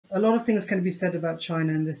a lot of things can be said about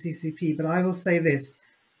China and the CCP, but I will say this.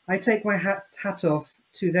 I take my hat off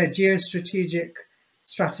to their geostrategic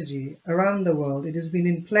strategy around the world. It has been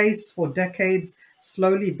in place for decades,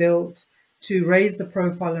 slowly built to raise the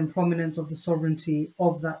profile and prominence of the sovereignty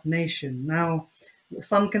of that nation. Now,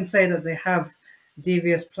 some can say that they have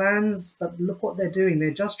devious plans, but look what they're doing.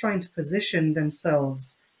 They're just trying to position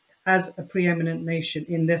themselves as a preeminent nation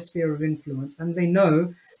in their sphere of influence. And they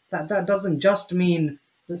know that that doesn't just mean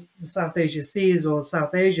the South Asia Seas or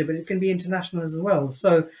South Asia, but it can be international as well.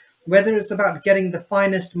 So whether it's about getting the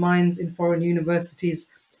finest minds in foreign universities,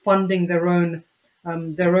 funding their own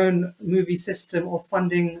movie system, or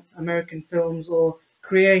funding American films, or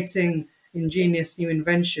creating ingenious new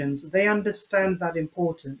inventions, they understand that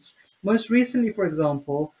importance. Most recently, for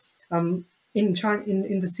example, in China,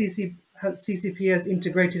 in the CCP has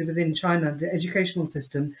integrated within China the educational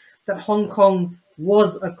system that Hong Kong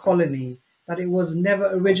was a colony, that it was never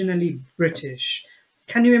originally British.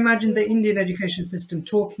 Can you imagine the Indian education system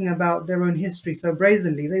talking about their own history so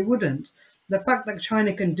brazenly? They wouldn't. The fact that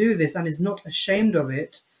China can do this and is not ashamed of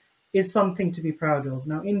it is something to be proud of.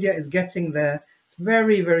 Now, India is getting there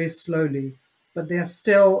very, very slowly, but they are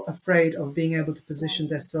still afraid of being able to position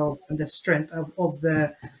themselves and the strength of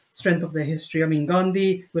their history. I mean,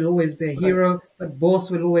 Gandhi will always be a hero, but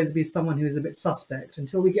Bose will always be someone who is a bit suspect.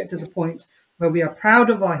 Until we get to the point where we are proud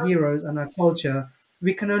of our heroes and our culture,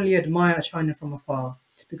 we can only admire China from afar,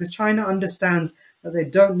 because China understands that they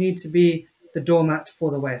don't need to be the doormat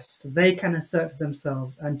for the West. They can assert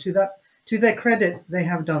themselves, and to their credit, they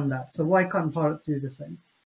have done that. So why can't Bharat do the same?